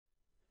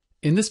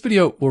In this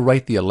video, we'll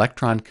write the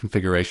electron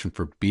configuration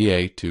for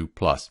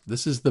Ba2+.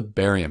 This is the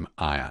barium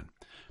ion.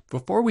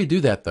 Before we do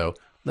that though,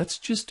 let's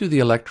just do the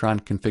electron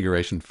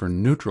configuration for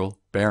neutral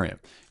barium.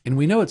 And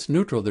we know it's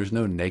neutral, there's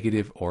no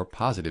negative or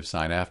positive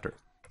sign after.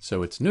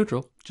 So it's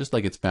neutral, just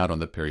like it's found on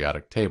the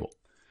periodic table.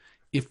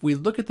 If we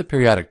look at the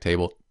periodic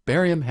table,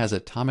 barium has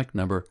atomic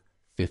number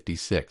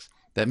 56.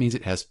 That means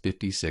it has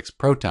 56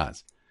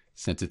 protons.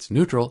 Since it's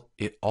neutral,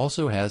 it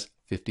also has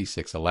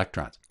 56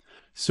 electrons.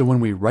 So when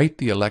we write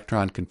the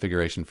electron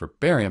configuration for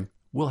barium,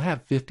 we'll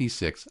have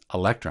 56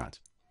 electrons.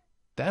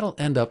 That'll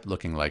end up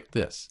looking like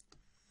this.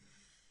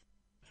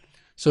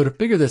 So to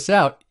figure this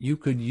out, you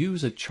could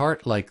use a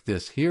chart like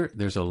this here.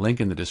 There's a link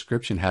in the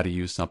description how to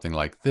use something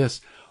like this,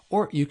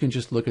 or you can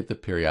just look at the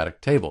periodic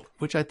table,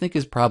 which I think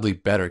is probably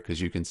better because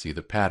you can see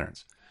the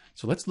patterns.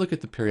 So let's look at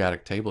the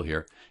periodic table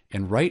here,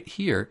 and right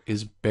here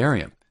is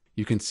barium.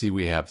 You can see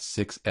we have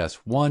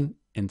 6s1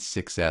 and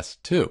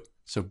 6s2.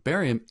 So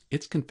barium,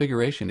 its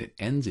configuration, it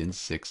ends in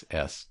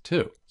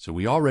 6s2. So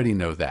we already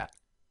know that.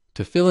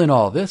 To fill in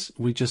all this,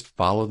 we just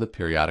follow the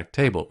periodic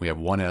table. We have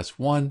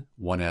 1s1,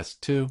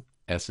 1s2,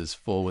 s is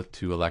full with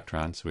 2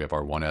 electrons, so we have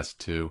our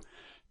 1s2,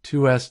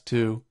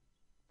 2s2,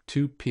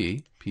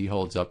 2p, p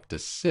holds up to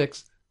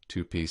 6,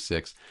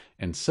 2p6,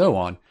 and so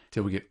on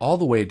till we get all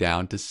the way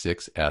down to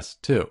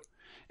 6s2.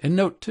 And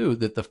note too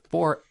that the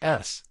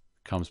 4s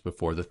comes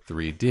before the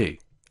 3d,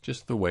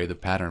 just the way the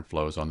pattern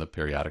flows on the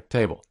periodic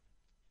table.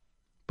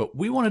 But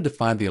we wanted to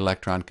find the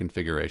electron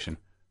configuration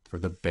for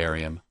the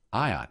barium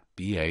ion,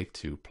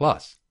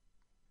 Ba2+.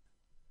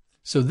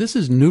 So this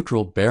is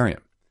neutral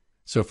barium.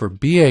 So for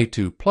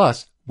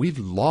Ba2+, we've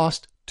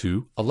lost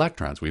 2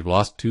 electrons. We've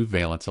lost 2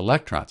 valence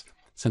electrons.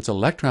 Since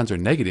electrons are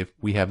negative,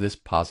 we have this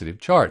positive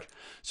charge.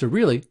 So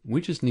really,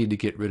 we just need to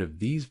get rid of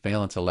these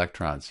valence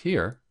electrons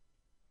here.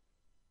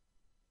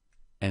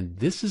 And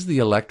this is the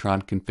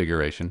electron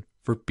configuration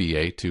for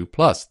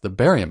Ba2+, the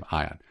barium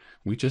ion.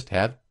 We just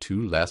have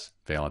 2 less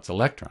valence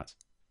electrons.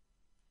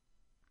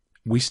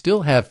 We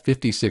still have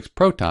 56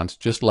 protons,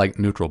 just like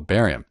neutral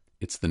barium.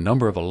 It's the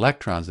number of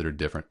electrons that are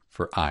different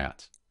for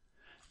ions.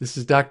 This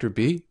is Dr.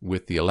 B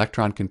with the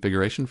electron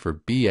configuration for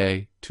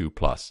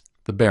Ba2+,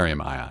 the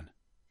barium ion.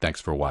 Thanks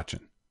for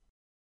watching.